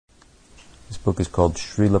book is called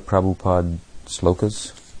Srila Prabhupada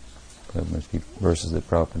Slokas. There must be verses that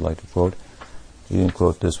Prabhupada would like to quote. He didn't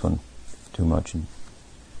quote this one too much in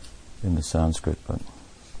the Sanskrit, but it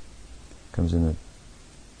comes in the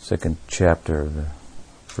second chapter of the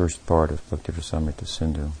first part of Bhakti Rasamrita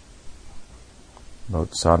Sindhu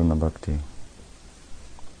about sadhana bhakti.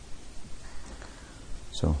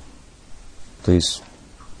 So, please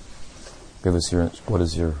give us what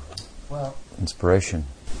is your inspiration?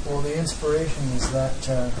 Well, the inspiration is that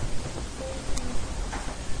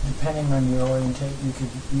depending on your orientation, you could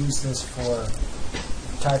use this for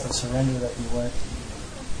the type of surrender that you want,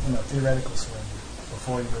 theoretical surrender,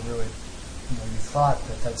 before you were really, you thought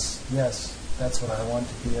that's what I want,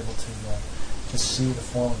 to be able to just see the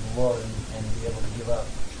form of the Lord and be able to give up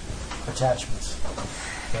attachments.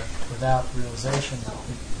 But without realization,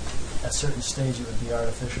 at a certain stage it would be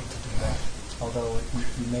artificial to do that. Although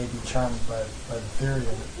you may be charmed by the theory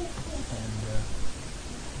of it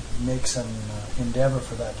and make some endeavor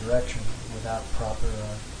for that direction without proper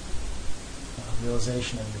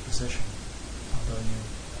realization of your position. Although you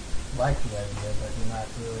like the idea, but you're not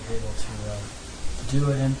really able to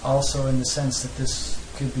do it. And also in the sense that this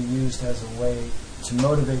could be used as a way to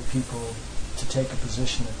motivate people to take a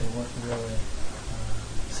position that they weren't really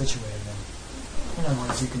situated in. In other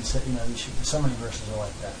words, you can say, so many verses are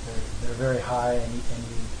like that. They're very high, and you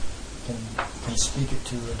can speak it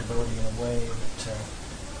to a devotee in a way that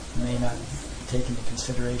may not take into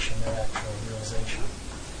consideration their actual realization.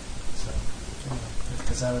 So,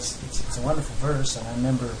 because it's a wonderful verse, and I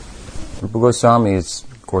remember. Rupa Goswami is,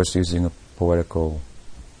 of course, using a poetic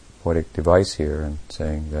device here and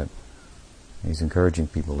saying that he's encouraging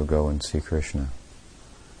people to go and see Krishna,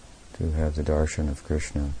 to have the darshan of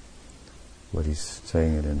Krishna. But he's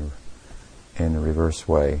saying it in a reverse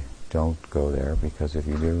way. Don't go there, because if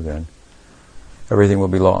you do, then everything will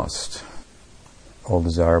be lost. All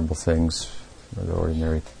desirable things for the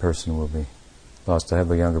ordinary person will be lost. I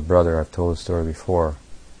have a younger brother. I've told the story before.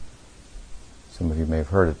 Some of you may have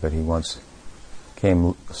heard it, but he once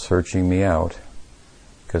came searching me out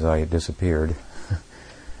because I had disappeared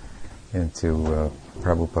into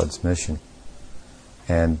Prabhupada's mission.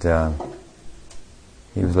 And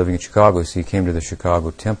he was living in Chicago, so he came to the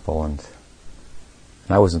Chicago temple, and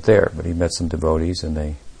I wasn't there, but he met some devotees, and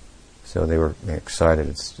they were excited.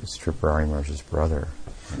 It's Tripurari Maharaj's brother.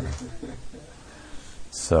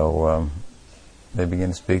 So they began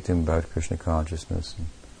to speak to him about Krishna consciousness and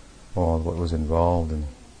all what was involved, and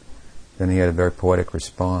then he had a very poetic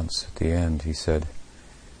response at the end. He said,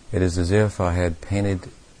 "It is as if I had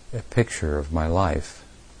painted a picture of my life,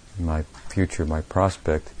 my future, my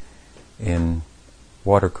prospect, in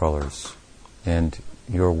watercolors, and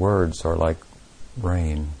your words are like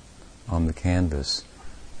rain on the canvas,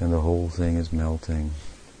 and the whole thing is melting,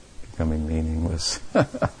 becoming meaningless."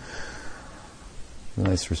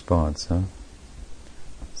 Nice response, huh?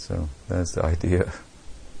 So that's the idea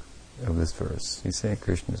of this verse. He's saying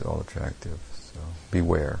Krishna is all attractive, so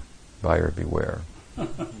beware, buyer beware.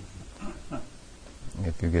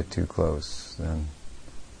 If you get too close, then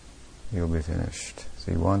you'll be finished.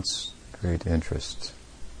 So he wants great interest.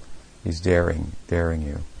 He's daring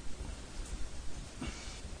you.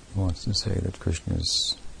 He wants to say that Krishna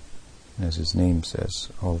is, as his name says,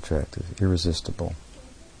 all attractive, irresistible.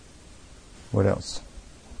 What else?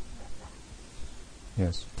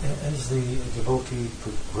 Yes? As the devotee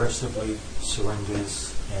progressively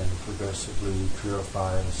surrenders and progressively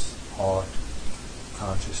purifies heart,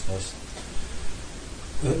 consciousness,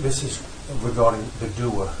 this is regarding the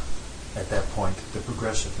doer at that point, the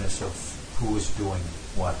progressiveness of who is doing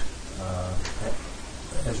what.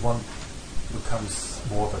 As one becomes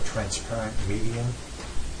more of a transparent medium,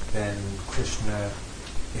 then Krishna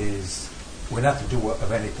we're not the doer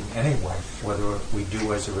of anything anyway, whether we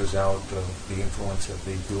do as a result of the influence of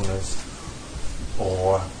the gunas,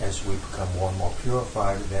 or as we become more and more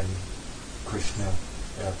purified, then Krishna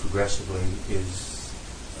progressively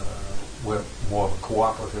we're more of a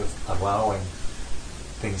cooperative, allowing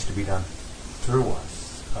things to be done through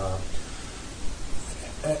us.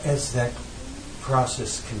 As that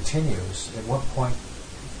process continues, at what point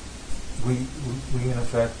we in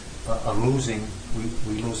effect are losing,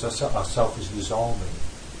 we lose ourself is dissolving.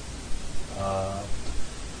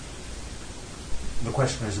 The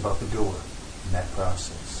question is about the doer in that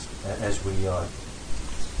process, as we're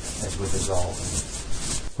dissolving.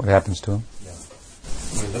 What happens to him? Yeah.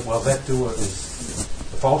 That doer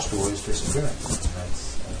the false doer is disappearing.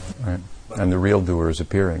 Right. And the real doer is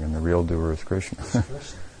appearing, and the real doer is Krishna.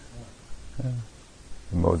 Yeah.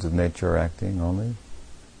 The modes of nature are acting only,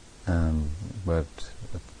 but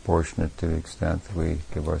the fortunate to the extent that we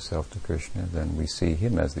give ourselves to Krishna, then we see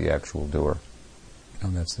him as the actual doer.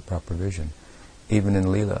 And that's the proper vision. Even in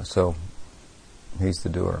Leela, so he's the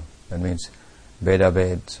doer. That means Veda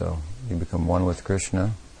Ved, so you become one with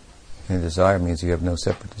Krishna. And desire means you have no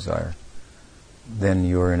separate desire. Then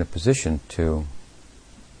you're in a position to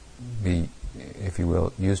be, if you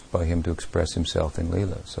will, used by him to express himself in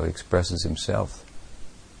Leela. So he expresses himself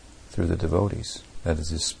through the devotees. That is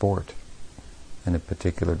his sport. And a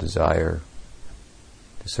particular desire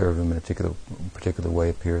to serve him in a particular way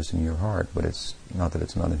appears in your heart, but it's not that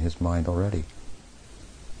it's not in his mind already.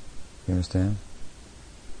 You understand?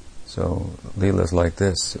 So Leela is like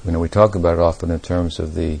this. We talk about it often in terms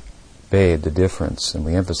of the Ved, the difference, and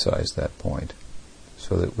we emphasize that point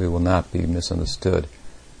so that we will not be misunderstood.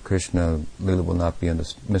 Krishna, Leela will not be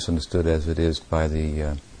misunderstood as it is by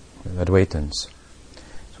the Advaitins.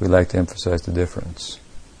 So we like to emphasize the difference.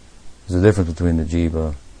 There's a difference between the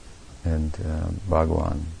Jiva and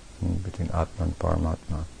Bhagavan, between Atma and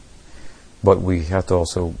Paramatma. But we have to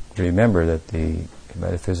also remember that the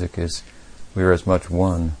metaphysic is we are as much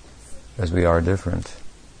one as we are different,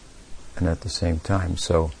 and at the same time.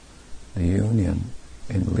 So the union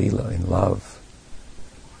in Leela, in love,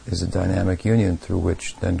 is a dynamic union through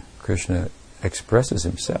which then Krishna expresses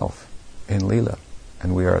himself in Leela,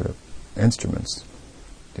 and we are the instruments.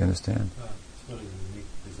 Do you understand? It's really a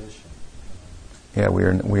unique position. Yeah, we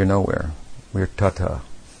are nowhere. We're tata,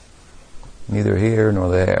 neither here nor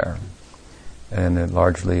there, and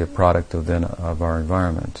largely a product of our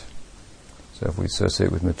environment. So if we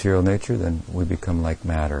associate with material nature, then we become like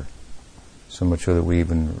matter. So much so that we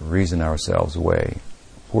even reason ourselves away.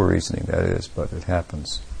 Poor reasoning, that is, but it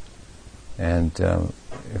happens. And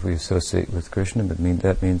if we associate with Krishna,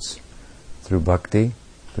 that means through bhakti,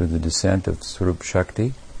 through the descent of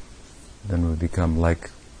Svarupa-shakti, then we become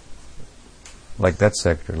like that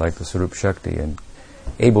sector, like the Svarupa-shakti, and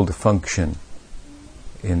able to function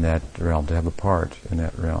in that realm, to have a part in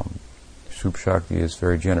that realm. Svarupa-shakti is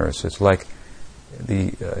very generous. It's like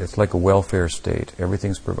a welfare state.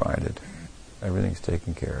 Everything's provided. Everything's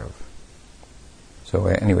taken care of. So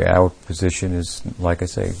anyway, our position is, like I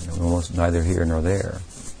say, almost neither here nor there.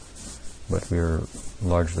 But we're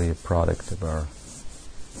largely a product of our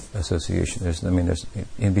association. There's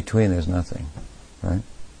in between there's nothing, right?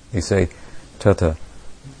 They say, tata,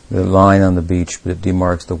 the line on the beach that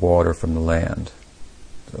demarks the water from the land.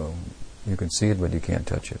 So you can see it, but you can't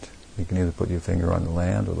touch it. You can either put your finger on the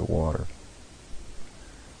land or the water.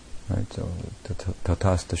 Right, so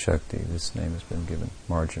Tatasta Shakti, this name has been given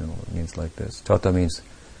marginal. It means like this. Tata means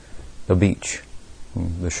the beach,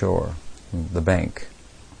 the shore, the bank.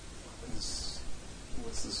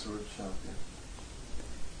 What's the Svarupa-shakti?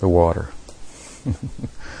 The water.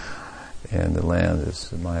 And the land is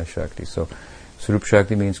Maya Shakti. So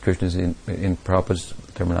Svarupa-shakti means Krishna's, in Prabhupada's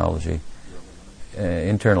terminology,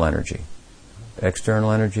 internal energy.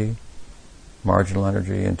 External energy, marginal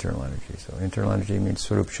energy, internal energy. So internal energy means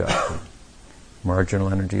Svarupa-shakti.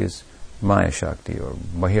 Marginal energy is Maya Shakti or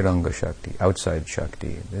Bahiranga Shakti, outside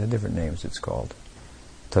Shakti. There are different names it's called.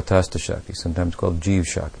 Tatasta Shakti, sometimes called Jiv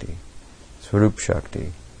Shakti.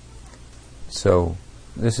 Svarupa-shakti. So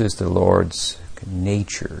this is the Lord's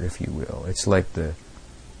nature, if you will. It's like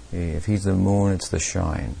if he's the moon, it's the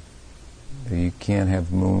shine. You can't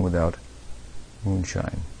have moon without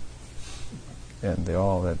moonshine. And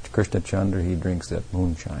that Krishna Chandra, he drinks that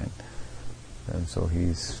moonshine. And so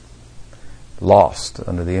he's lost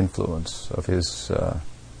under the influence of his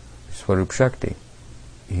Svarupa-shakti.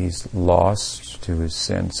 He's lost to his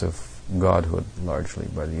sense of godhood, largely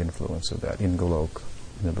by the influence of that in Golok,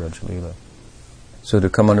 in the Braj Leela. So to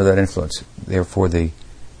come under that influence, therefore the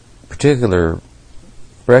particular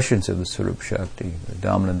expressions of the Svarupa-shakti, the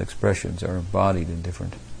dominant expressions, are embodied in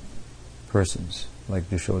different persons, like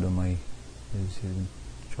Yashodamai is in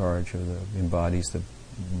charge of embodies the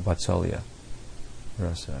Vatsalya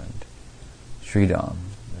rasa, and Sridham,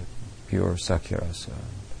 the pure Sakya rasa,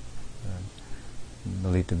 and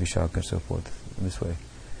Lalita Vishaka, and so forth, this way,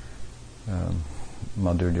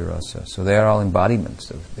 Madhurya rasa. So they are all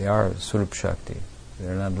embodiments they are Svarupa-shakti.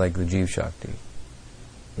 They're not like the Jiv Shakti.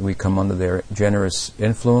 We come under their generous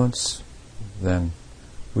influence, then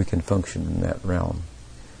we can function in that realm.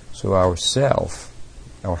 So our self,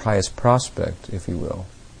 our highest prospect, if you will,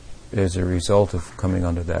 is a result of coming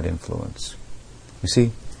under that influence. You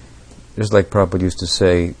see, just like Prabhupada used to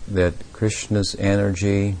say that Krishna's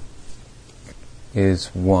energy is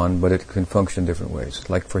one, but it can function in different ways,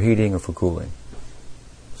 like for heating or for cooling.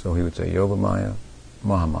 So he would say Yogamaya,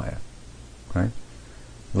 Mahamaya, right?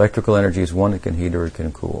 Electrical energy is one, it can heat or it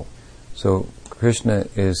can cool. So Krishna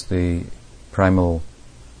is the primal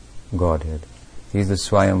Godhead. He's the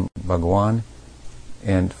Swayam Bhagawan,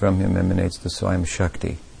 and from him emanates the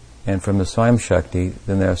Svarupa-shakti. And from the Svarupa-shakti,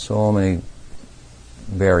 then there are so many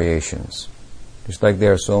variations. Just like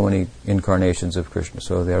there are so many incarnations of Krishna,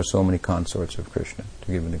 so there are so many consorts of Krishna,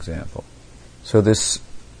 to give an example. So this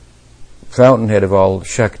fountainhead of all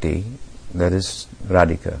Shakti, that is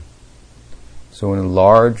Radhika. So in a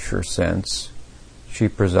larger sense, she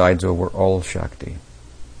presides over all Shakti.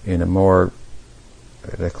 In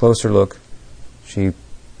a closer look, she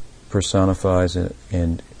personifies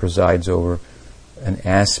and presides over an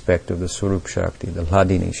aspect of the Svarupa-shakti, the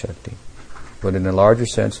Hladini Shakti. But in a larger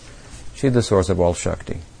sense, she's the source of all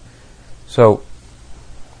Shakti. So,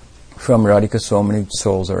 from Radhika, so many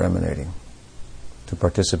souls are emanating to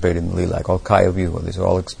participate in the Leela, like all Kaya Vyuha. These are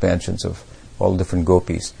all expansions of all different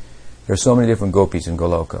gopis. There are so many different gopis in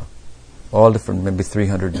Goloka. All different, maybe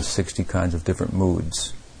 360 kinds of different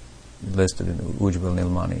moods listed in Ujjval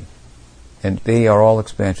Nilmani. And they are all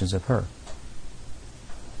expansions of her.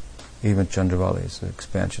 Even Chandravali is an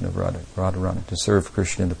expansion of Radharani to serve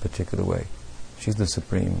Krishna in a particular way. She's the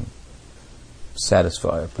supreme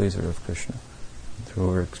satisfier, pleaser of Krishna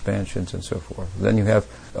through her expansions and so forth. Then you have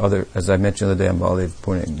other, as I mentioned the other day on Baladev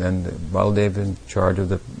Punim, then Baladev in charge of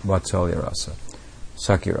the Vatsalya Rasa,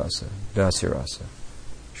 Sakya Rasa, Dasya Rasa,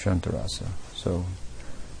 Shanta Rasa.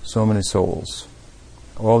 So many souls.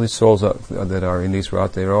 All these souls that are in these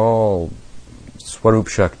Rata, they're all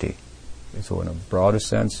Svarupa-shakti. So in a broader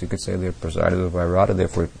sense, you could say they're presided over by Radha,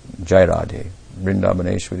 therefore Jai Radhe,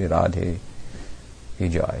 Vrindavaneshwari Radhe,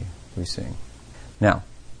 Jai, we sing. Now,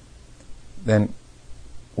 then,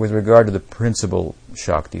 with regard to the principal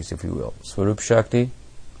Shaktis, if you will, Svarupa-shakti,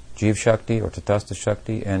 Jiva-shakti, or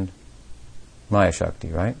Tatastha-shakti, and Maya-shakti,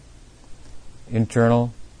 right?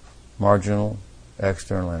 Internal, marginal,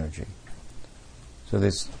 external energy. So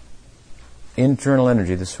this internal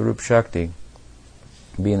energy, the Svarupa-shakti,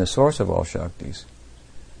 being the source of all Shaktis,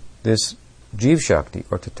 this Jiva-shakti,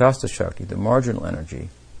 or Tatastha-shakti, the marginal energy,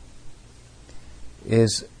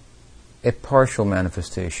 is a partial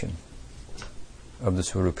manifestation of the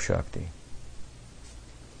Svarupa-shakti.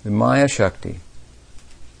 The Maya-shakti,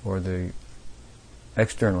 or the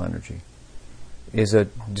external energy, is a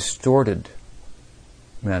distorted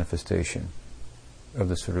manifestation of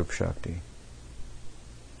the Svarupa-shakti.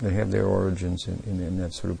 They have their origins in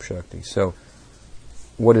that Svarupa-shakti. So,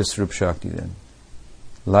 what is Svarupa-shakti then?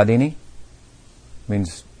 Hladini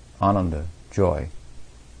means ananda, joy.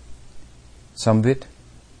 Samvit,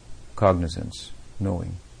 cognizance,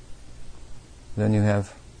 knowing. Then you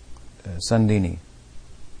have Sandini,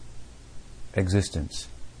 existence.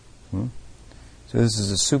 So this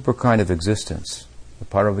is a super kind of existence, the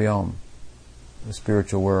Paravyam, the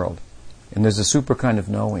spiritual world. And there's a super kind of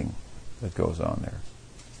knowing that goes on there.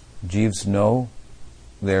 Jivas know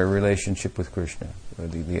their relationship with Krishna.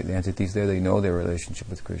 The entities there, they know their relationship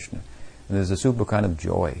with Krishna. And there's a super kind of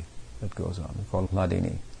joy that goes on. We call it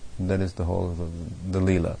Hladini. And that is the whole of the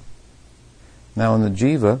Leela. Now in the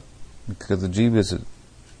Jiva, because the Jiva is a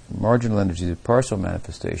marginal energy, a partial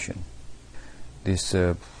manifestation, this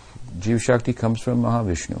Jiva-shakti comes from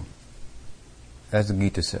Mahavishnu. As the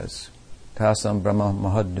Gita says, Tasam Brahma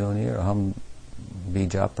Mahadunir Aham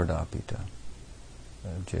Bija Pradapita.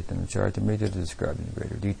 Chaitanya Charitamrita described in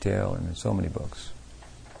greater detail and in so many books.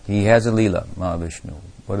 He has a Leela, Mahavishnu.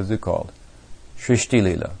 What is it called? Shrishti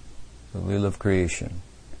Leela, the Leela of creation.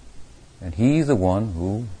 And he's the one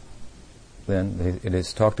who, then, it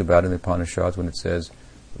is talked about in the Upanishads when it says,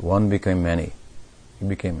 one became many. He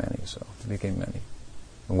became many, so he became many.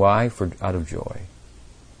 Why? Out of joy.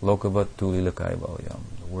 Lokavat tu lila kaivalyam.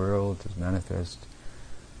 The world is manifest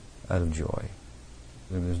out of joy.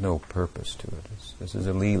 There's no purpose to it. This is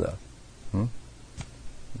a Leela.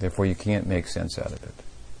 Therefore you can't make sense out of it.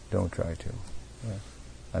 Don't try to.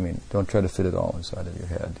 Don't try to fit it all inside of your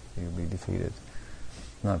head. You'll be defeated.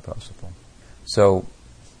 Not possible. So,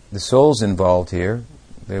 the souls involved here,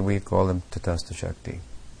 we call them Tatastha Shakti.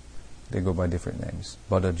 They go by different names.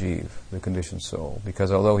 Bada Jiv, the conditioned soul.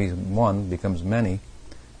 Because although he's one, becomes many,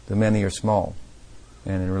 the many are small.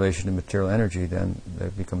 And in relation to material energy, then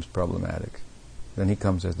that becomes problematic. Then he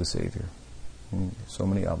comes as the Savior. So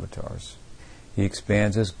many avatars. He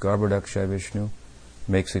expands as Garbhodakshaya Vishnu,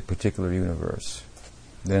 makes a particular universe.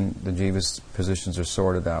 Then the Jiva's positions are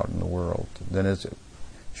sorted out in the world. Then as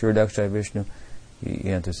Kshirodakshaya Vishnu, he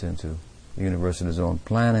enters into the universe in his own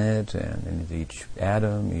planet, and into each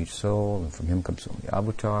atom, each soul, and from him comes so many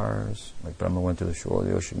avatars. Like Brahma went to the shore of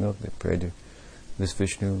the ocean milk, they prayed to this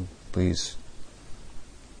Vishnu, please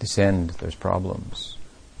descend, there's problems.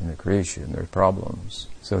 In the creation, there are problems.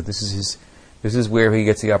 So this is where he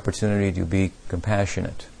gets the opportunity to be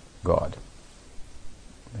compassionate God.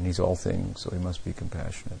 And He's all things, so He must be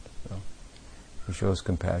compassionate. So He shows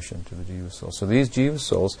compassion to the Jiva souls. So these Jiva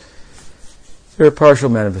souls, they're a partial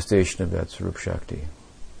manifestation of that Svarupa-shakti.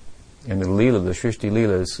 And the Leela, the Shrishti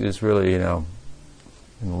Leela, is really, in a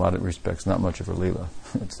lot of respects, not much of a Leela.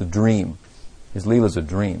 It's a dream. His Leela is a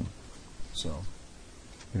dream. So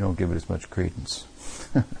you don't give it as much credence.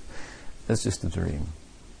 That's just a dream.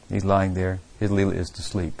 He's lying there. His Leela is to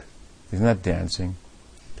sleep. He's not dancing,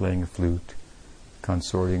 playing a flute,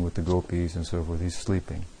 consorting with the gopis and so forth. He's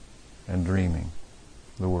sleeping and dreaming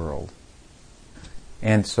the world.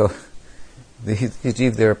 And so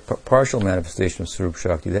they're a partial manifestation of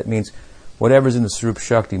Svarupa-shakti. That means whatever's in the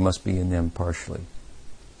Svarupa-shakti must be in them partially.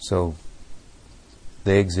 So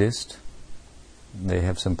they exist, they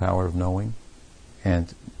have some power of knowing,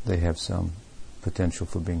 and they have some potential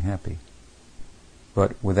for being happy.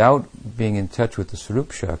 But without being in touch with the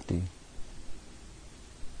Svarupa-shakti,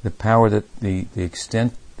 the power, that the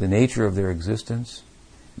extent, the nature of their existence,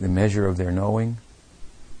 the measure of their knowing,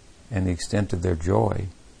 and the extent of their joy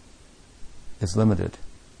is limited.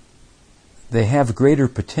 They have greater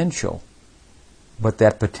potential, but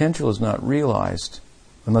that potential is not realized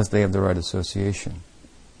unless they have the right association.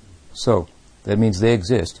 So, that means they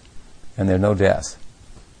exist, and there's no death.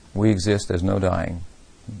 We exist, there's no dying.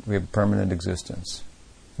 We have permanent existence.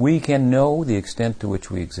 We can know the extent to which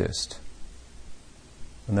we exist,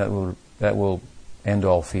 and that will end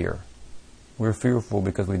all fear. We're fearful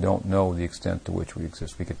because we don't know the extent to which we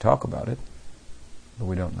exist. We could talk about it, but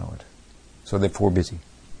we don't know it. So therefore we're busy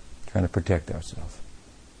trying to protect ourselves.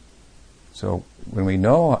 So when we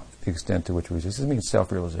know the extent to which we exist, this means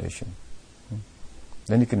self-realization.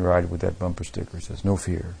 Then you can ride with that bumper sticker that says, no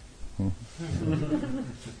fear.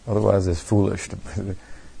 Otherwise it's foolish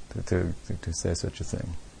to say such a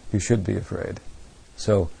thing. You should be afraid.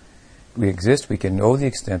 So we exist, we can know the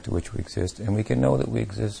extent to which we exist, and we can know that we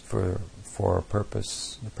exist for a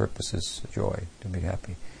purpose. The purpose is joy, to be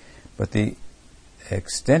happy. But the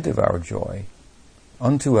extent of our joy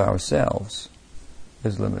unto ourselves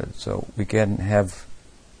is limited. So we can have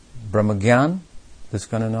Brahmagyan, this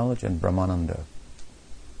kind of knowledge, and Brahmananda.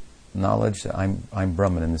 Knowledge that I'm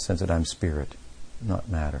Brahman in the sense that I'm spirit, not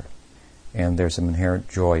matter. And there's some inherent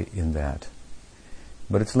joy in that.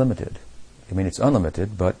 But it's limited. I mean, it's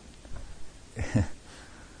unlimited, but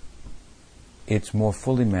it's more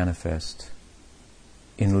fully manifest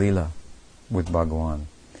in Leela with Bhagavan.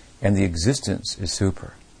 And the existence is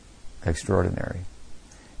super, extraordinary.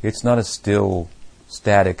 It's not a still,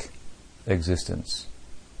 static existence,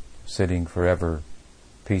 sitting forever,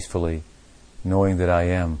 peacefully, knowing that I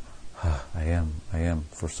am. I am.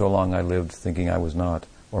 For so long I lived thinking I was not,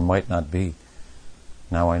 or might not be.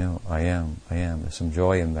 Now I know, I am. There's some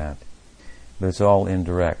joy in that. But it's all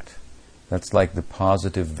indirect. That's like the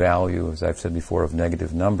positive value, as I've said before, of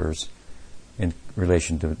negative numbers in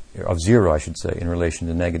relation to, of zero, I should say, in relation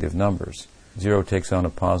to negative numbers. Zero takes on a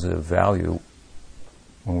positive value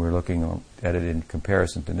when we're looking at it in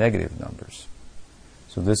comparison to negative numbers.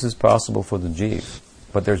 So this is possible for the Jiva.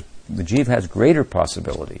 But the Jiva has greater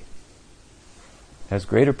possibility.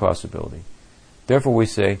 Therefore we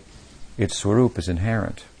say its Swarup is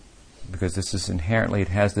inherent, because this is inherently, it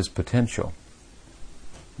has this potential.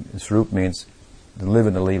 Swarup means to live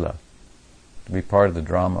in the Leela, to be part of the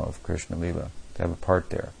drama of Krishna Leela, to have a part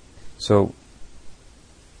there. So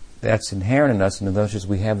that's inherent in us, and in those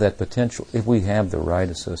we have that potential if we have the right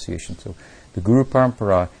association. So the Guru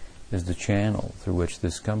Parampara is the channel through which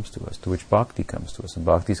this comes to us, through which bhakti comes to us, and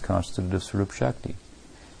bhakti is constituted of Svarupa-shakti.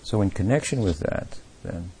 So in connection with that,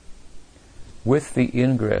 then, with the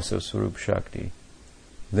ingress of Svarupa-shakti,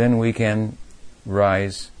 then we can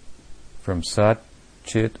rise from Sat,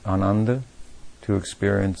 Chit, Ananda to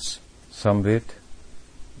experience Samvit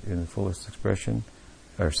in the fullest expression,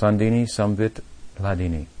 or Sandini, Samvit,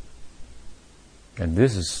 Hladini. And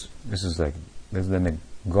this is then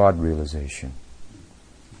a God realization,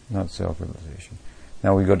 not self-realization.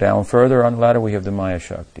 Now we go down further on the ladder, we have the Maya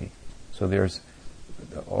Shakti. So there's,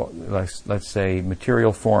 let's say,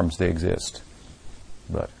 material forms, they exist,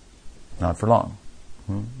 but not for long.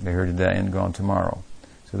 They're here today and gone tomorrow.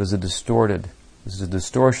 So this is a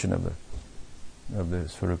distortion of the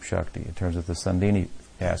Svarupa-shakti in terms of the Sandini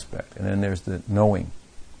aspect. And then there's the knowing,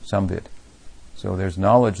 Samvit. So there's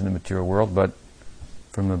knowledge in the material world, but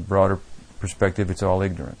from the broader perspective, it's all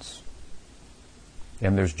ignorance.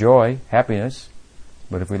 And there's joy, happiness,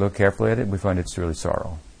 but if we look carefully at it, we find it's really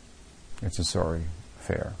sorrow. It's a sorry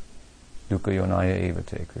affair. Dukkha yonaya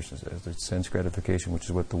evate, Krishna says. It's sense gratification, which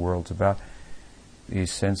is what the world's about.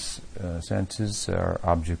 these senses are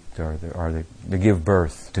they give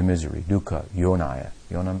birth to misery. Dukkha yonaya.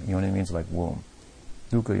 Yona means like womb.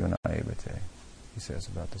 Dukkha yonaya vite, he says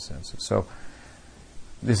about the senses. So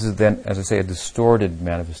this is then, as I say, a distorted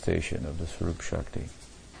manifestation of the Svarupa-shakti.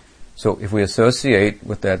 So if we associate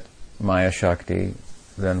with that Maya Shakti,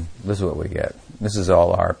 then this is what we get. This is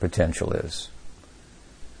all our potential is.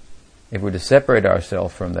 If we're to separate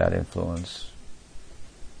ourselves from that influence,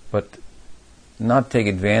 but not take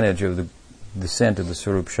advantage of the descent of the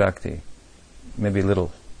Svarupa-shakti, maybe a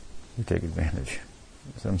little, we take advantage,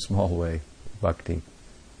 some small way, bhakti,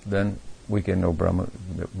 then we can know Brahman,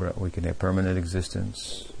 we can have permanent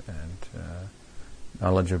existence and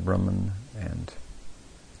knowledge of Brahman and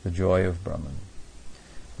the joy of Brahman.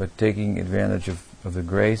 But taking advantage of the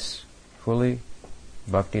grace fully,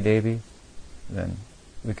 Bhakti Devi, then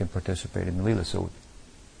we can participate in the Leela. So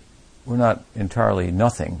we're not entirely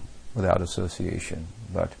nothing without association,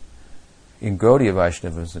 but in Gaudiya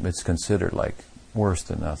Vaishnavism it's considered like worse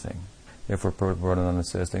than nothing. Therefore Prabhupada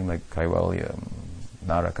says things like Kaivalya,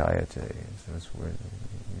 Narakayate, so it's where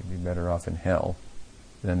you'd be better off in hell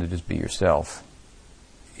than to just be yourself,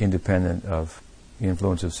 independent of the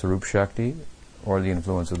influence of Svarupa-shakti or the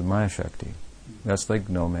influence of the Maya-shakti. That's like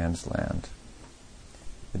no man's land.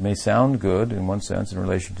 It may sound good in one sense in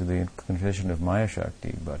relation to the condition of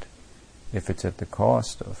Maya-shakti, but if it's at the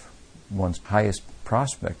cost of one's highest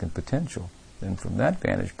prospect and potential, then from that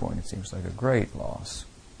vantage point it seems like a great loss.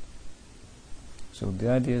 So the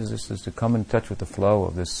idea is to come in touch with the flow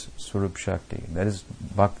of this Svarupa-shakti. That is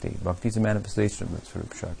bhakti. Bhakti is a manifestation of that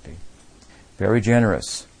Svarupa-shakti. Very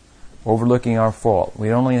generous, overlooking our fault. We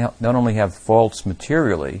not only have faults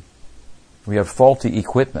materially, we have faulty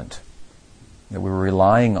equipment that we're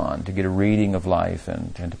relying on to get a reading of life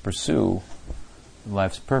and to pursue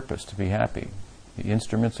life's purpose, to be happy. The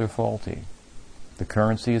instruments are faulty. The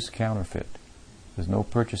currency is counterfeit. There's no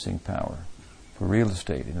purchasing power for real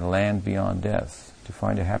estate in a land beyond death, to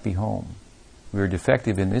find a happy home. We're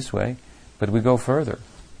defective in this way, but we go further.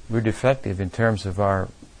 We're defective in terms of our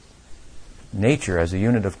nature as a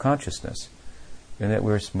unit of consciousness, in that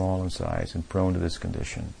we're small in size and prone to this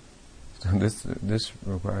condition. So this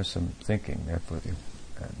requires some thinking.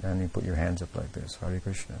 And you put your hands up like this, Hare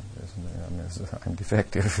Krishna. I'm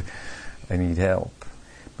defective. I need help.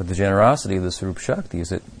 But the generosity of the Svarupa-shakti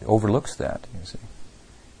is it overlooks that, you see.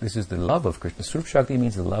 This is the love of Krishna. Svarupa-shakti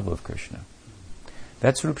means the love of Krishna.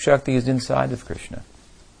 That Svarupa-shakti is inside of Krishna.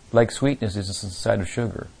 Like sweetness is inside of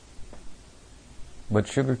sugar. But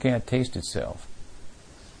sugar can't taste itself.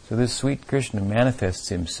 So this sweet Krishna manifests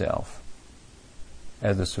himself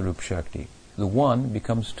as the Svarupa-shakti. The one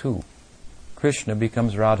becomes two. Krishna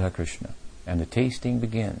becomes Radha Krishna. And the tasting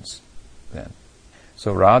begins then.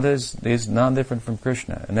 So Radha is non-different from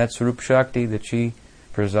Krishna. And that Svarupa-shakti that she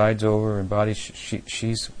presides over, embodies,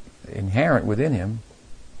 she's inherent within him.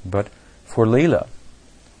 But for Leela,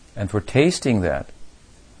 and for tasting that,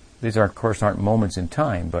 these are, of course, aren't moments in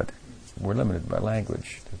time, but we're limited by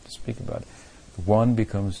language to speak about it. One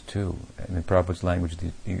becomes two. And in Prabhupada's language,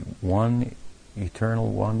 the one,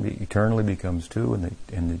 eternal one, eternally becomes two, and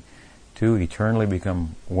the two eternally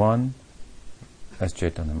become one. That's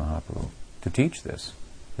Chaitanya Mahaprabhu. To teach this.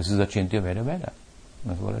 This is Achintya Veda Veda.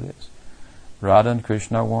 That's what it is. Radha and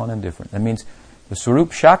Krishna are one and different. That means the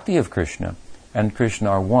Svarupa-shakti of Krishna and Krishna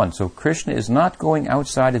are one. So Krishna is not going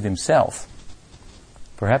outside of himself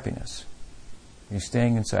for happiness. He's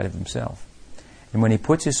staying inside of himself. And when he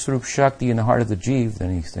puts his Svarupa-shakti in the heart of the jiva,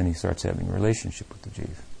 then he starts having a relationship with the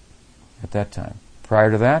jiva. At that time. Prior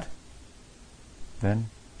to that, then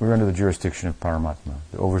we're under the jurisdiction of Paramatma,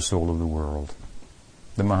 the oversoul of the world,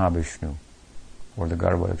 the Mahavishnu, or the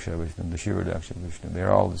Garbhodaksha Vishnu, the Shirodaksha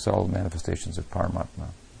Vishnu. It's all manifestations of Paramatma.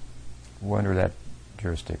 We're under that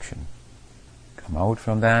jurisdiction. Come out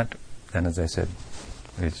from that, and as I said,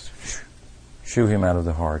 it's shoo him out of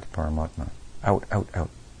the heart, Paramatma. Out, out, out.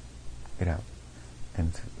 Get out.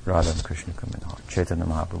 And Radha and Krishna come in the heart. Chaitanya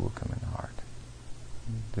Mahaprabhu come in the heart.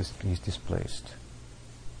 He's displaced.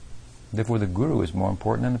 Therefore the Guru is more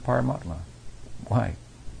important than the Paramatma. Why?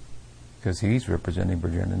 Because he's representing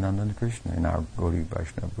Brajanananda and Krishna in our Gaudiya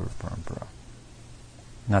Vaishnava Guru Parampara.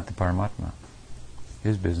 Not the Paramatma.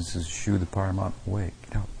 His business is to shoo the Paramatma away.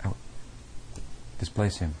 Get out, out.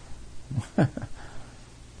 Displace him.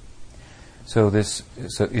 So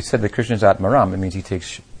it said that Krishna is Atmaram. It means he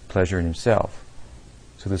takes pleasure in himself.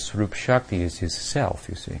 So the Svarupa-shakti is his self,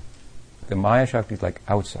 you see. The Maya-shakti is like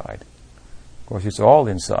outside. Of course, it's all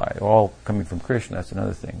inside, all coming from Krishna, that's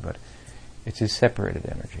another thing, but it's his separated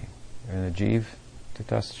energy. And the jiva,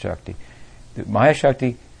 tatas shakti. The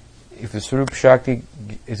Maya-shakti if the Svarupa-shakti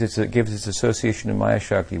gives its association to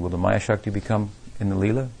Maya-shakti, will the Maya-shakti become in the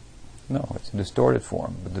Leela? No, it's a distorted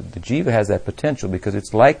form. But the jiva has that potential because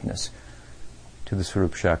its likeness to the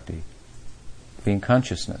Svarupa-shakti, being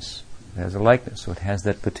consciousness, it has a likeness, so it has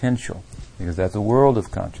that potential because that's a world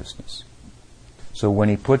of consciousness. So when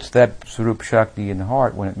he puts that Svarupa-shakti in the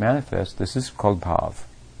heart, when it manifests, this is called bhav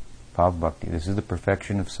bhakti. This is the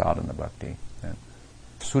perfection of sadhana bhakti.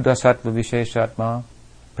 Sudha sattva visheshatma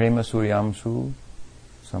prema suryamsu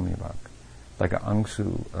samyavak. Like an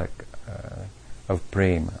angsu, of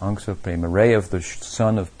prema, angsu of prema, a ray of the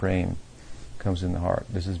sun of prema comes in the heart.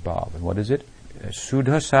 This is bhav. And what is it?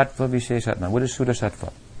 Sudha sattva visheshatma. What is Sudha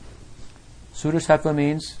sattva? Sudha sattva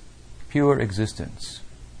means pure existence.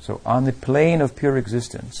 So on the plane of pure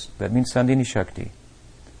existence, that means Sandhini Shakti,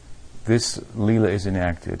 this Leela is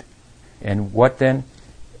enacted. And what then?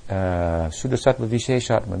 Sudha sattva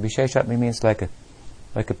visheshatma. Visheshatma means like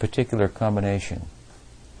a particular combination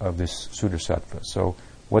of this Sudha sattva. So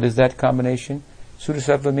what is that combination? Sudha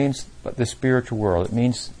sattva means the spiritual world. It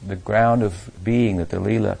means the ground of being that the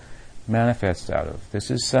Leela manifests out of. This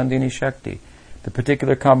is Sandhini Shakti. The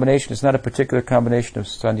particular combination is not a particular combination of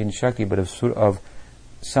Sandhini Shakti, but of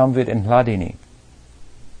Samvid and Hladini.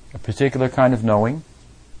 A particular kind of knowing.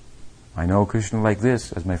 I know Krishna like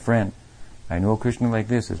this as my friend. I know Krishna like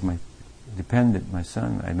this as my dependent, my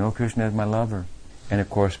son. I know Krishna as my lover. And a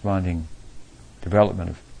corresponding development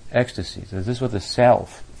of ecstasy. So this is what the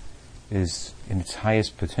self is in its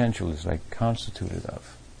highest potential, is like constituted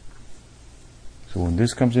of. So when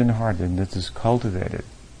this comes in the heart, then this is cultivated.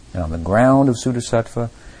 Now on the ground of Sudha Sattva,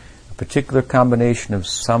 a particular combination of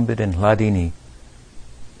Samvid and Hladini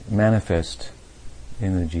manifest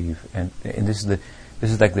in the jiva. And this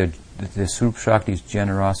is like the Svarupa-shakti's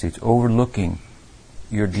generosity. It's overlooking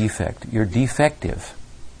your defect. You're defective.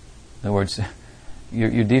 In other words,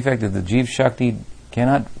 you're defective. The jiva shakti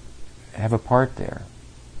cannot have a part there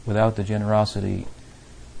without the generosity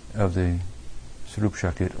of the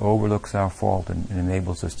Svarupa-shakti. It overlooks our fault and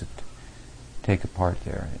enables us to take a part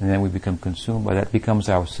there. And then we become consumed by that. It becomes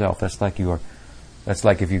our self. That's like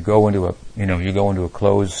if you go into a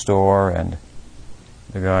clothes store and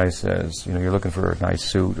the guy says, you're looking for a nice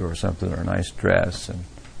suit or something, or a nice dress, and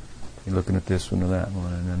you're looking at this one or that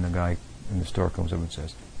one, and then the guy in the store comes up and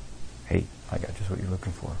says, "Hey, I got just what you're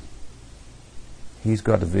looking for." He's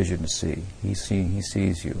got a vision to see. He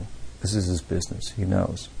sees you. This is his business. He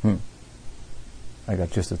knows. I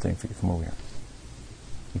got just the thing for you. Come over here.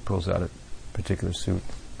 He pulls out a particular suit.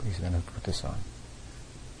 He says, "I'm put this on.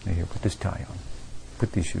 Now here, put this tie on.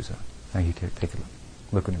 Put these shoes on. Now you take a look.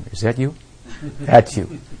 Look at me. Is that you? That's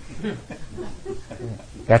you.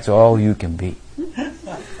 That's all you can be.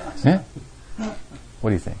 Yeah? What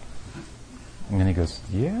do you think?" And then he goes,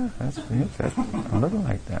 "Yeah, that's I'm looking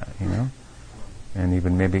like that, And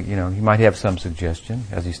even maybe, he might have some suggestion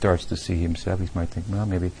as he starts to see himself. He might think, well,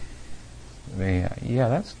 maybe, yeah,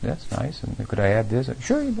 that's nice. And could I add this?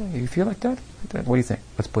 Sure, you feel like that? What do you think?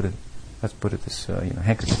 Let's put it this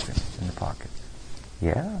handkerchief in the pocket.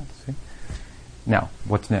 Yeah. See. Now,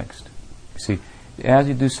 what's next? See, as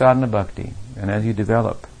you do sadhana bhakti and as you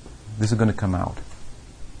develop, this is going to come out.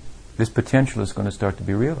 This potential is going to start to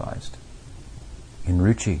be realized. In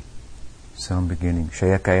ruchi, some beginning,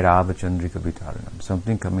 shayakairava chandrika vitaranam,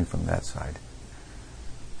 something coming from that side,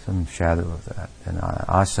 some shadow of that, and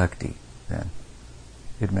asakti, then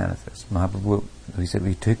it manifests. Mahaprabhu, he said,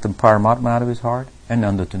 we took the Paramatma out of his heart, and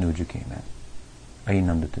Nanda Tanuja came in.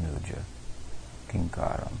 Ainanda Tanuja,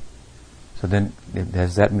 Kinkaram. So then,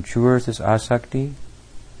 as that matures, this asakti,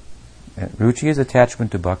 ruchi is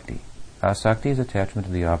attachment to bhakti. Asakti is attachment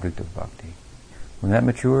to the object of bhakti. When that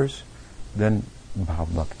matures, then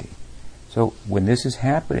bhav bhakti. So when this is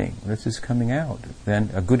happening, this is coming out, then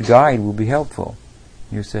a good guide will be helpful.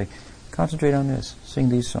 You say, concentrate on this, sing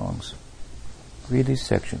these songs, read these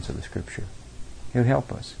sections of the scripture. He'll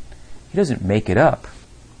help us. He doesn't make it up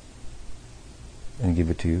and give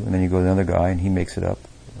it to you, and then you go to another guy and he makes it up,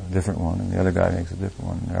 a different one, and the other guy makes a different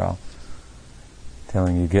one, and they're all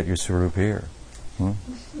telling you, get your Svarupa here.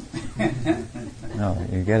 No,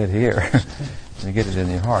 you get it here. You get it in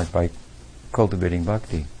your heart by cultivating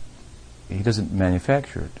bhakti. He doesn't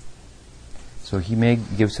manufacture it. So he may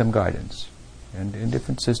give some guidance. And in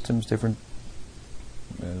different systems, different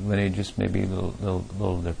lineages may be a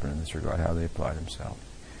little different in this regard, how they apply themselves.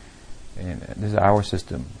 And this is our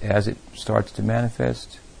system. As it starts to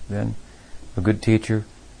manifest, then a good teacher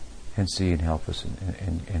can see and help us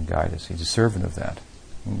and guide us. He's a servant of that.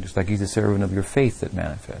 And just like he's a servant of your faith that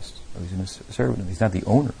manifests. He's not the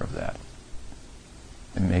owner of that.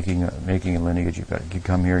 And making a lineage, you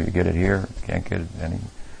come here, you get it here. You can't get it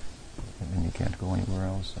and you can't go anywhere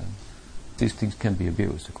else. And these things can be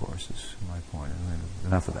abused, of course, is my point. And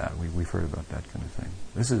enough of that. We've heard about that kind of thing.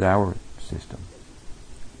 This is our system.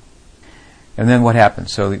 And then what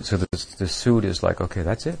happens? So the suit is like, okay,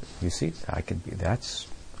 that's it. You see, I can be. That's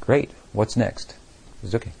great. What's next?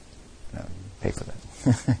 It's okay. No, pay for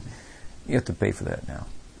that. You have to pay for that now.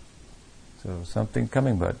 So something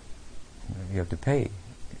coming, but you have to pay.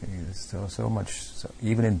 So much. So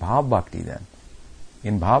even in Bhav Bhakti, then,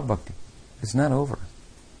 in Bhav Bhakti, it's not over.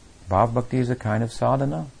 Bhav Bhakti is a kind of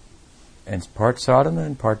sadhana, and it's part sadhana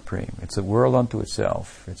and part prem. It's a world unto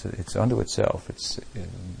itself. It's unto itself.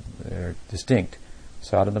 They're distinct.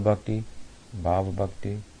 Sadhana Bhakti, Bhava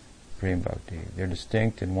Bhakti, Prem Bhakti. They're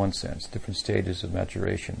distinct in one sense, different stages of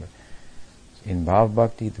maturation. But in Bhav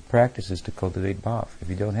Bhakti, the practice is to cultivate Bhav. If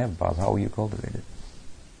you don't have Bhav, how will you cultivate it?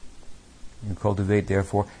 You cultivate,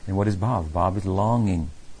 therefore, and what is Bhav? Bhav is longing.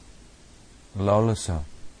 Lalasa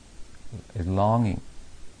is longing.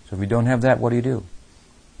 So if you don't have that, what do?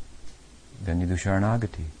 Then you do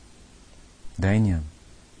Sharanagati, Dainyam.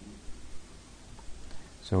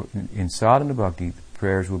 So in sadhana bhakti, the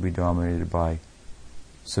prayers will be dominated by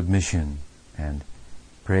submission and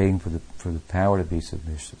praying for the power to be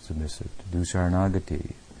submissive, to do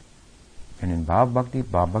Sharanagati. And in Bhav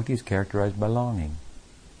Bhakti is characterized by longing.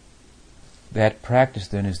 That practice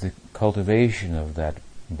then is the cultivation of that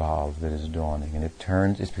Bhav that is dawning, and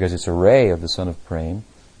it's because it's a ray of the Son of Prem.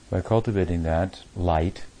 By cultivating that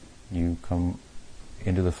light, you come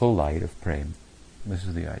into the full light of Prem. This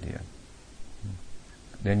is the idea.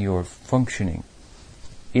 Then you're functioning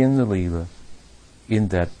in the Leela, in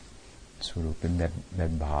that Svarupa, in that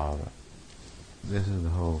Bhava. This is the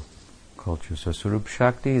whole culture. So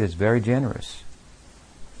Svarupa-shakti is very generous.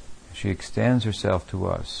 She extends herself to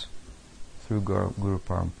us through Guru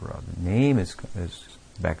Parampara. The name is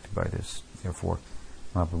backed by this. Therefore,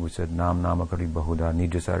 Mahaprabhu said, Nam Namakari Bahuda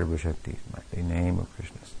Nija Svarupa-shakti, the name of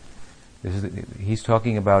Krishna. He's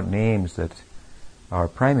talking about names that are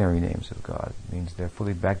primary names of God. It means they're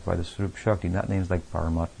fully backed by the Svarupa-shakti, not names like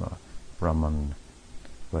Paramatma, Brahman,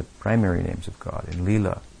 but primary names of God. In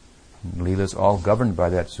Leela, Leela is all governed by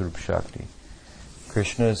that Svarupa-shakti.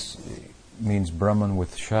 Krishna means Brahman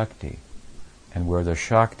with Shakti, and where the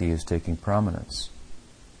Shakti is taking prominence.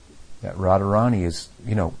 That Radharani is,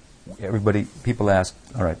 people ask,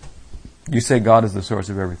 all right, you say God is the source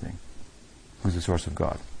of everything. Who's the source of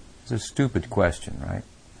God? It's a stupid question, right?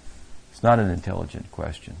 It's not an intelligent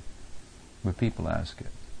question, but people ask it.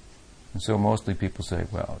 And so mostly people say,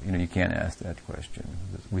 well, you can't ask that question.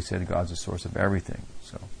 We said God's the source of everything,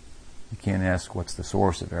 so you can't ask what's the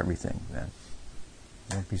source of everything then.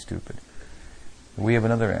 Don't be stupid. We have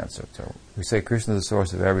another answer. So we say Krishna is the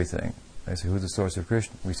source of everything. They say, who's the source of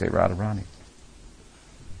Krishna? We say Radharani.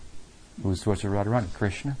 Who's the source of Radharani?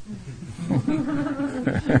 Krishna.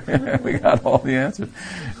 We got all the answers.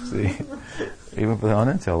 See, even for the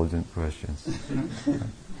unintelligent questions.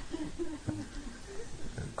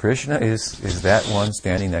 Krishna is that one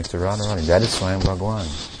standing next to Radharani. That is Swayam Bhagavan.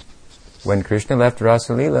 When Krishna left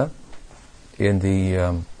Rasalila in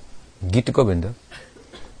the Gita Govinda,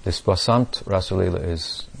 this Vasant Rasalila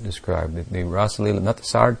is described. The Rasalila, not the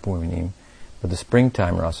Sard Purnim, but the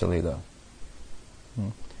springtime Rasalila.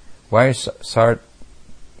 Why is Sard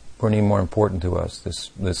Purnim more important to us?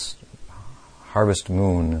 This harvest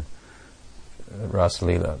moon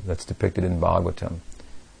Rasalila that's depicted in Bhagavatam.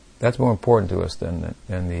 That's more important to us than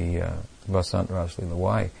the Vasant Rasalila.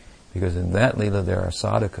 Why? Because in that Leela there are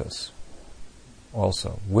sadhakas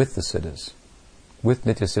also, with the siddhas, with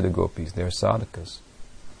Nitya Siddha Gopis, there are sadhakas.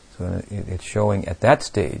 So it's showing at that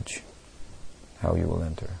stage how you will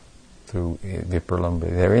enter through Vipralambha.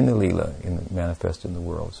 They're in the Leela, manifest in the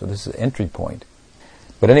world. So this is an entry point.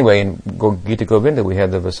 But anyway, in Gita Govinda we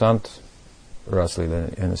had the Vasant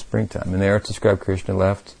Rasalila in the springtime. And there it's described Krishna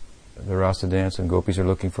left the Rasa dance and gopis are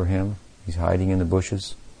looking for him. He's hiding in the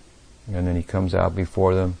bushes. And then he comes out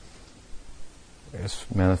before them as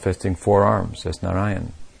manifesting 4 arms as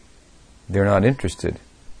Narayan. They're not interested.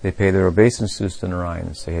 They pay their obeisances to Narayan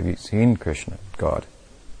and say, have you seen Krishna, God?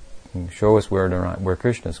 And show us where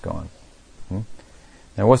Krishna's gone.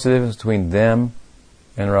 Now what's the difference between them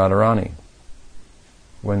and Radharani?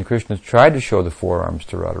 When Krishna tried to show the 4 arms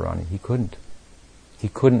to Radharani, he couldn't. He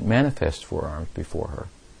couldn't manifest 4 arms before her.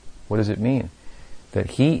 What does it mean?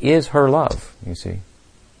 That he is her love, you see.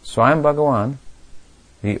 Swayam Bhagavan,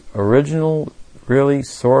 the original, really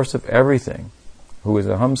source of everything, who is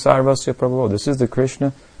Aham Sarvasya Prabhu. This is the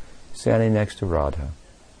Krishna standing next to Radha.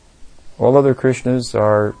 All other Krishnas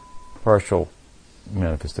are partial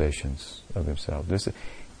manifestations of himself.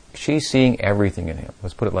 She's seeing everything in him.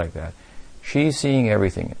 Let's put it like that. She's seeing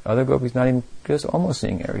everything. Other gopis not even, just almost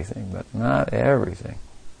seeing everything, but not everything.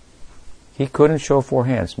 He couldn't show four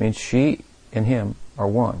hands. It means she and him are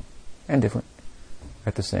one and different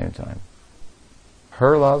at the same time.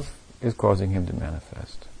 Her love is causing him to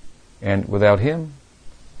manifest. And without him,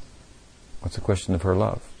 what's the question of her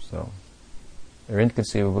love? So, they're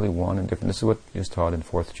inconceivably one and different. This is what is taught in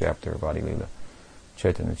 4th chapter of Adi Lila,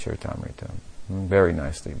 Chaitanya Charitamrita. Very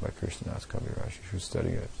nicely by Krishnadas Kaviraj. You should study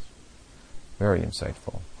it. Very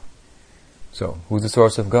insightful. So, who's the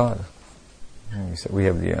source of God? We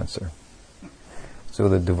have the answer. So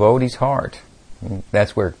the devotee's heart,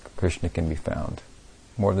 that's where Krishna can be found,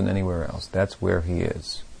 more than anywhere else. That's where he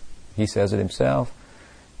is. He says it himself.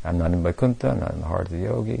 I'm not in Vaikuntha, I'm not in the heart of the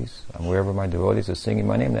yogis. I'm wherever my devotees are singing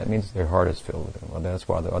my name. That means their heart is filled with it. Well, that's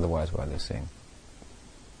why. Otherwise, why they sing.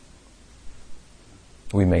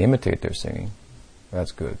 We may imitate their singing.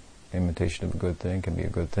 That's good. Imitation of a good thing can be a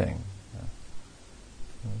good thing.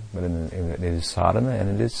 But it is sadhana and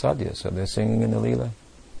it is sadhya. So they're singing in the lila.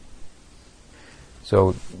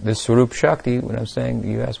 So this Svarupa-shakti, when I'm saying,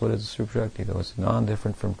 you ask what is Svarupa-shakti, though it's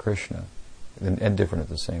non-different from Krishna and different at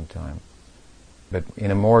the same time. But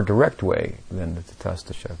in a more direct way than the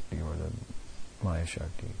Tatastha-shakti or the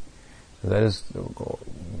Maya-shakti. So that is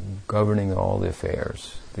governing all the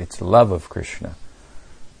affairs. It's love of Krishna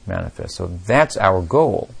manifest. So that's our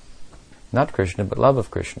goal. Not Krishna, but love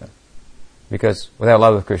of Krishna. Because without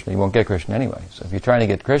love of Krishna, you won't get Krishna anyway. So if you're trying to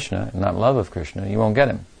get Krishna and not love of Krishna, you won't get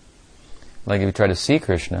him. Like if you try to see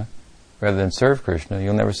Krishna rather than serve Krishna,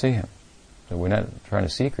 you'll never see him. So we're not trying to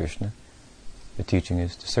see Krishna. The teaching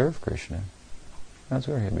is to serve Krishna. That's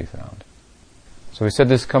where he'll be found. So we said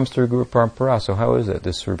this comes through Guru Parampara. So how is it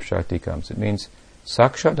this Svarupa-shakti comes? It means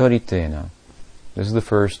Sakshat Haritena. This is the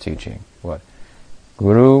first teaching. What?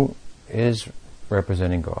 Guru is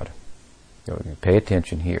representing God. You pay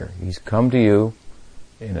attention here. He's come to you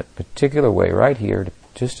in a particular way right here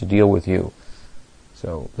just to deal with you.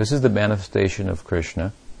 So this is the manifestation of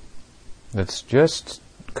Krishna that's just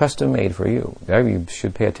custom made for you. There you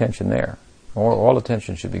should pay attention there. All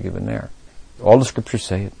attention should be given there. All the scriptures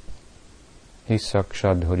say it. He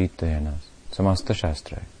sakshad haritena samasta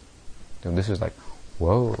shastra. So this is like,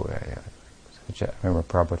 whoa. I remember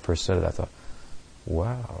Prabhupada first said it, I thought,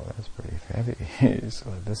 wow, that's pretty heavy.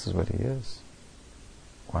 So this is what he is.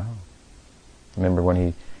 Wow. Remember when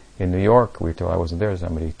he, in New York, we were told, I wasn't there,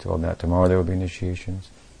 somebody told that tomorrow there will be initiations.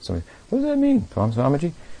 Somebody, what does that mean, Swamiji?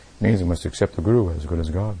 It means you must accept the Guru as good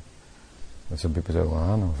as God. And some people said, well, I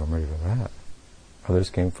don't know if I'm ready for that.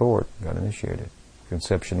 Others came forward, got initiated.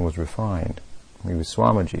 Conception was refined. He was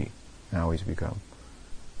Swamiji. Now he's become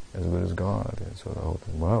as good as God. And so the whole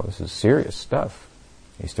thing, wow, this is serious stuff.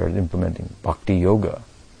 He started implementing bhakti yoga.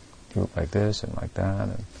 Do it like this and like that.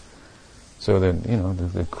 And so then,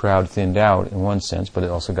 the crowd thinned out in one sense, but it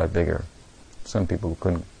also got bigger. Some people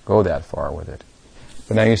couldn't go that far with it.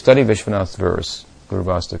 But now you study Vishwanath's verse, Guru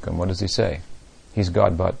Vastakam, what does he say? He's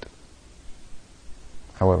God, but.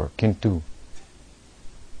 However, kintu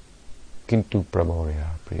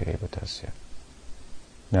prabhorya priyeva tasya.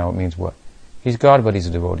 Now it means what? He's God, but he's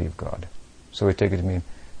a devotee of God. So we take it to mean,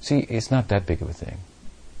 see, it's not that big of a thing.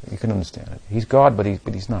 You can understand it. He's God, but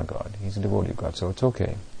he's not God. He's a devotee of God, so it's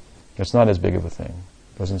okay. It's not as big of a thing.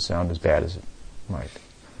 It doesn't sound as bad as it might.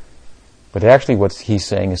 But actually what he's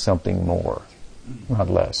saying is something more, not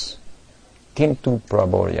less. Kintu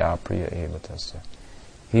prabhorya priyeva tasya.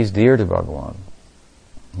 He's dear to Bhagavan.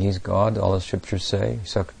 He's God, all the scriptures say.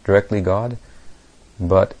 He's directly God,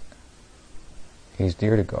 but he's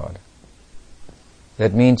dear to God.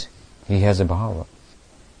 That means he has a bhava,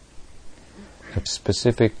 a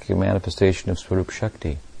specific manifestation of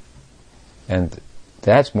Svarupa-shakti. And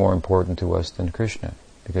that's more important to us than Krishna,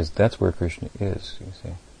 because that's where Krishna is, you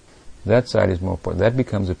see. That side is more important. That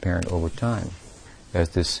becomes apparent over time, as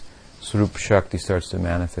this Svarupa-shakti starts to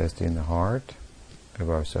manifest in the heart of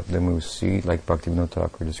ourselves. Then we see, like Bhaktivinoda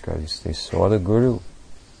Thakur describes, they saw the Guru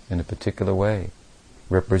in a particular way,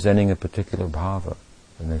 representing a particular bhava,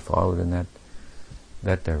 and they followed in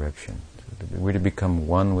that direction. We're to become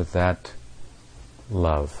one with that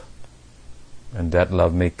love. And that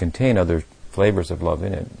love may contain other flavors of love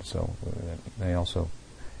in it, so they also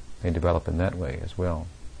may develop in that way as well.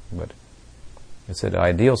 But it's an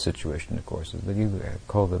ideal situation, of course, is that you are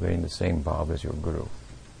cultivating the same bhav as your Guru.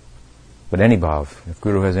 But any bhav, if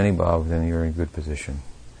Guru has any bhav, then you're in a good position.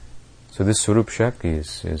 So this Svarupa-shakti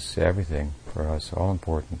is everything for us, all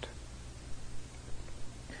important.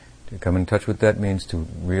 To come in touch with that means to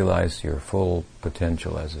realize your full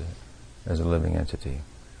potential as a living entity.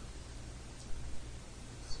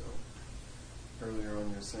 So, earlier on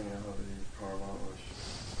you were saying how the Paramahansa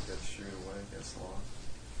was gets sheared away, gets lost.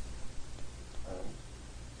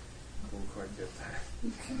 Didn't quite get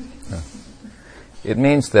that. It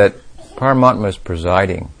means that Paramatma is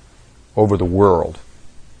presiding over the world,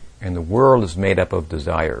 and the world is made up of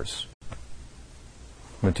desires,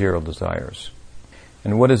 material desires.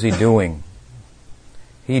 And what is he doing?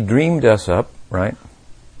 He dreamed us up, right?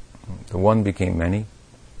 The one became many.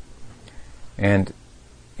 And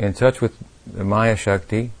in touch with the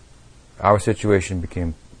Maya-shakti, our situation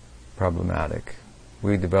became problematic.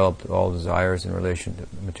 We developed all desires in relation to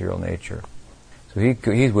material nature. So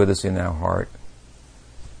he's with us in our heart,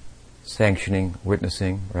 sanctioning,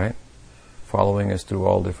 witnessing, right? Following us through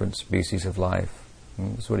all different species of life.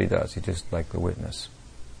 That's what he does. He's just like the witness.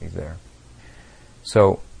 He's there.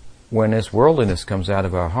 So, when this worldliness comes out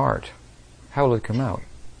of our heart, how will it come out?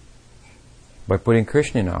 By putting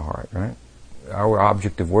Krishna in our heart, right? Our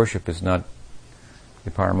object of worship is not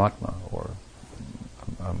the Paramatma or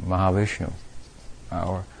Mahavishnu.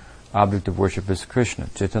 Our object of worship is Krishna,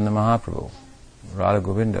 Chaitanya Mahaprabhu, Radha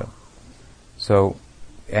Govinda. So,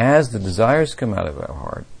 as the desires come out of our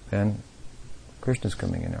heart, then Krishna's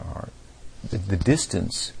coming in our heart. The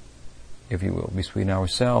distance, if you will, between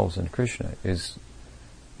ourselves and Krishna is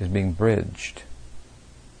being bridged.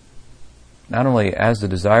 Not only as the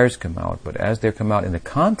desires come out, but as they come out in the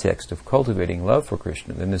context of cultivating love for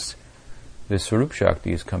Krishna, then this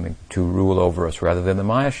Svarupa-shakti is coming to rule over us rather than the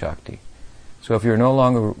Maya-shakti. So if you're no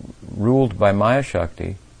longer ruled by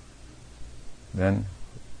Maya-shakti, then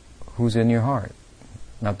who's in your heart?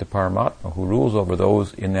 Not the Paramatma, who rules over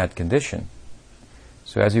those in that condition.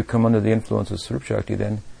 So as you come under the influence of Svarupa-shakti,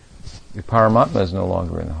 then the Paramatma is no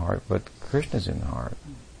longer in the heart, but Krishna's in the heart.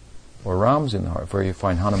 Or Ram's in the heart, where you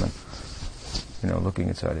find Hanuman, looking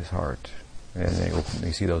inside his heart. And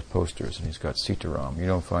they see those posters, and he's got Sitaram. You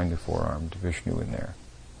don't find the four-armed Vishnu in there.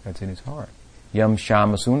 That's in his heart. Yam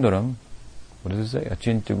Shama Sundaram, what does it say?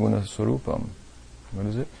 Achintya Guna Swarupam. What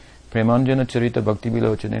is it? Premanjana Charita Bhakti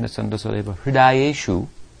Vilochanena Sandasaleva Hridayeshu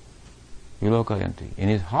Vilokayanti. In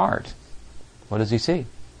his heart, what does he see?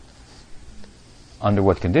 Under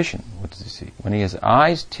what condition? What does he see? When he has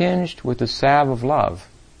eyes tinged with the salve of love,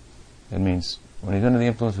 that means when he's under the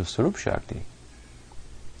influence of Svarupa-shakti,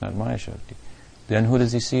 not Maya-shakti, then who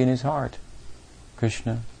does he see in his heart?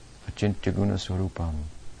 Krishna, Achintya Guna Swarupam,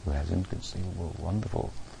 who has inconceivable,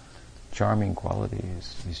 wonderful, charming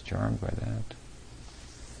qualities. He's charmed by that.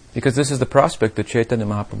 Because this is the prospect that Chaitanya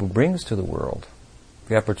Mahaprabhu brings to the world,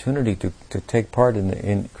 the opportunity to take part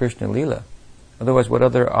in Krishna Leela. Otherwise, what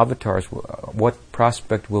other avatars, what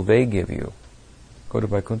prospect will they give you? Go to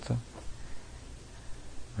Vaikuntha?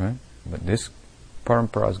 Right? But this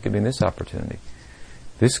parampara is giving this opportunity.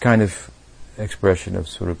 This kind of expression of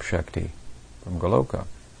Svarupa-shakti from Goloka.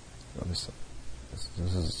 This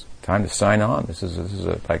is time to sign on. This is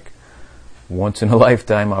a like once in a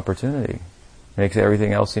lifetime opportunity. Makes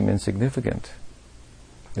everything else seem insignificant.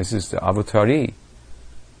 This is the avatari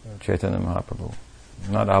of Chaitanya Mahaprabhu,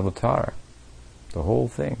 not avatar. The whole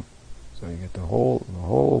thing. So you get the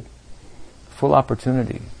whole full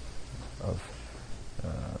opportunity of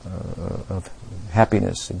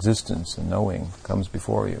happiness, existence, and knowing comes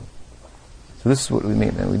before you. So this is what we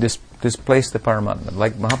mean. And we displace the Paramatma.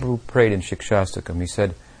 Like Mahaprabhu prayed in Shikshastakam, he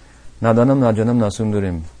said, Nadanam najanam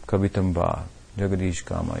nasundarim kavitam va jagadish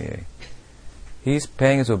kamaye. He's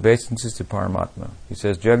paying his obeisances to Paramatma. He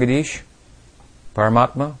says, Jagadish,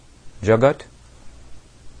 Paramatma, Jagat,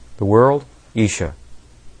 the world, Isha,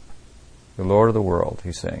 the Lord of the world,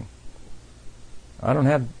 he's saying. I don't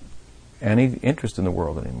have any interest in the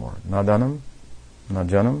world anymore. Nadanam,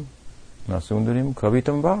 najanam, nasundarim,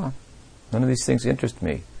 kavitam va. None of these things interest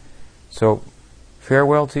me. So,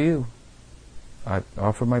 farewell to you. I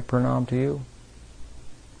offer my pranam to you.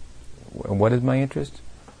 What is my interest?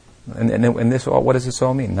 And this all, what does this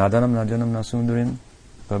all mean? Nadanam, najanam, nasundarim,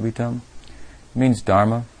 kavitam. It means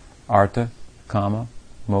dharma, artha, kama,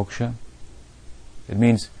 moksha. It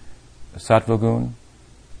means sattvagun,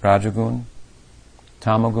 rajagun,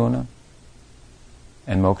 tamaguna,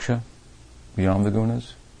 and moksha, beyond the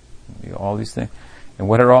gunas. All these things. And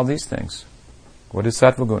what are all these things? What is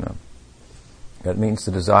sattvaguna? That means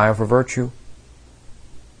the desire for virtue,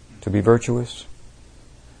 to be virtuous.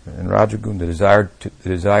 And rajagun, the desire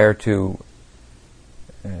to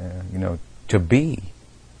be,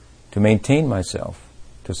 to maintain myself,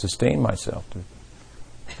 to sustain myself.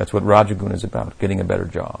 That's what rajagun is about, getting a better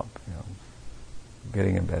job,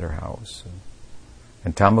 getting a better house.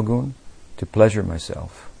 And tamagun, to pleasure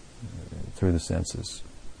myself through the senses.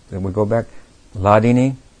 Then we go back,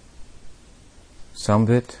 ladini,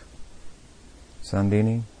 samvit,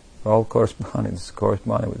 sandini, All corresponding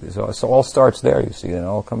with this. So it all starts there, you see, and it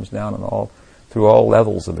all comes down and through all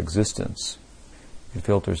levels of existence. It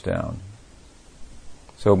filters down.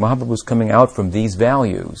 So Mahaprabhu's coming out from these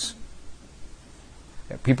values.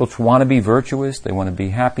 People want to be virtuous, they want to be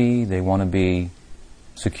happy, they want to be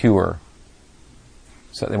secure.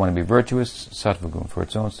 So they want to be virtuous, sattva gun, for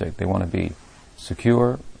its own sake. They want to be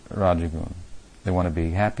secure, rajagun. They want to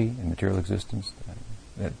be happy in material existence,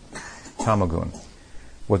 tamagun.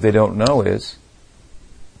 What they don't know is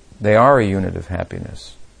they are a unit of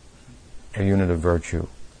happiness, a unit of virtue,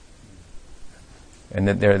 and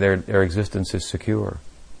that their existence is secure.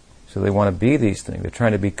 So they want to be these things. They're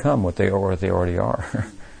trying to become what they already are.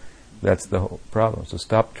 That's the whole problem. So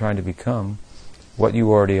stop trying to become what you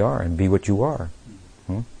already are and be what you are.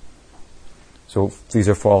 So these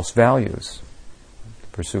are false values, the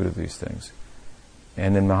pursuit of these things.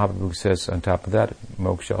 And then Mahaprabhu says on top of that,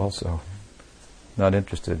 moksha also. Not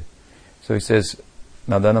interested. So he says,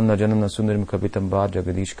 Nadanam na janam na sundarim kapitam ba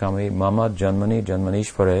jagadish kamai mama janmani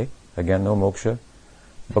janmanishvare. Again, no moksha.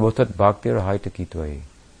 Babhutat bhaktir haitakitvai.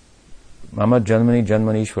 Mama janmani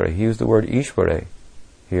janmanishvare. He used the word ishvare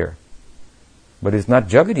here. But it's not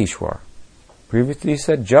Jagadishwar. Previously he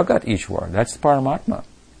said Jagat Ishwar. That's Paramatma.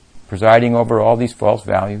 Presiding over all these false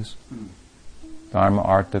values. Dharma,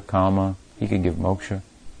 Artha, Kama. He can give moksha.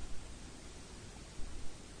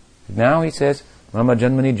 Now he says, Mama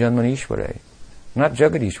Janmani Janmani Ishware. Not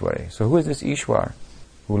Jagadishware. So who is this Ishwar?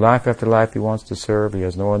 Who life after life he wants to serve, he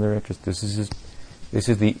has no other interest. This is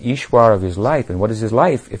the Ishwar of his life. And what is his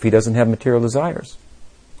life if he doesn't have material desires?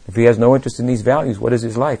 If he has no interest in these values, what is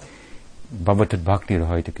his life? Bhavatat bhakti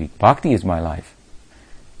rahoitaki. Bhakti is my life.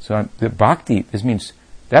 So the bhakti, this means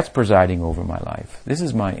that's presiding over my life. This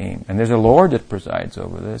is my aim. And there's a Lord that presides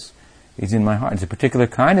over this. He's in my heart. It's a particular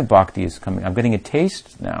kind of bhakti is coming. I'm getting a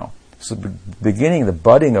taste now. So the beginning, the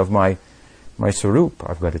budding of my Svarupa.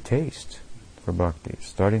 I've got a taste for bhakti. It's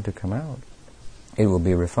starting to come out. It will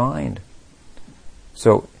be refined.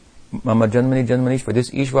 So, Mama Janmani Janmanishwar. This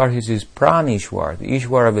Ishwar is his Pranishwar, the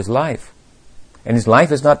Ishwar of his life. And his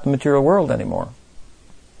life is not the material world anymore.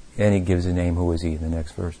 And he gives a name. Who is he in the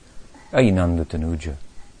next verse? Ay Nanda Tanuja.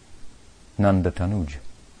 Nanda Tanuja.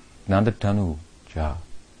 Nanda Tanuja.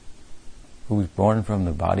 Who was born from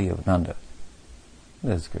the body of Nanda.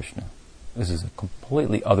 This is Krishna. This is a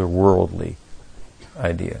completely otherworldly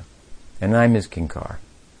idea. And I'm his Kinkar.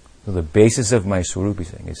 So the basis of my Swarupi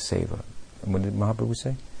thing is Seva. And what did Mahaprabhu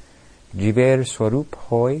say? Jiver Swarup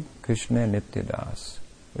Hoy Krishna Nityadas.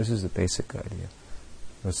 This is the basic idea.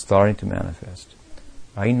 It's starting to manifest.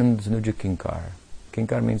 Ainam Dhanuja Kinkar.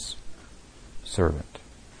 Kinkar means servant.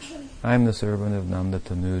 I am the servant of Nanda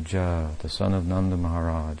Tanuja, the son of Nanda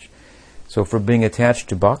Maharaj. So for being attached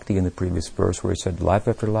to bhakti in the previous verse where he said, life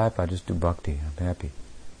after life, I just do bhakti, I'm happy.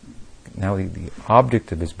 Now the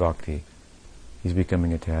object of his bhakti he's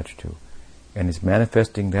becoming attached to. And he's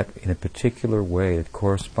manifesting that in a particular way that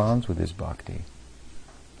corresponds with his bhakti.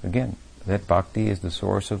 Again, that bhakti is the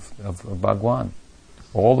source of Bhagwan.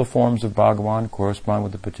 All the forms of Bhagwan correspond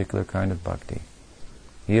with a particular kind of bhakti.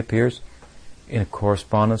 He appears in a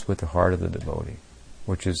correspondence with the heart of the devotee,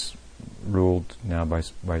 which is ruled now by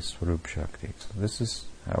Svarupa-shakti. So this is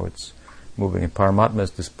how it's moving. And Paramatma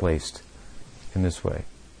is displaced in this way.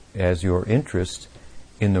 As your interest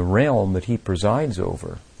in the realm that he presides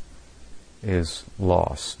over is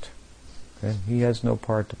lost. Okay? He has no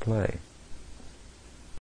part to play.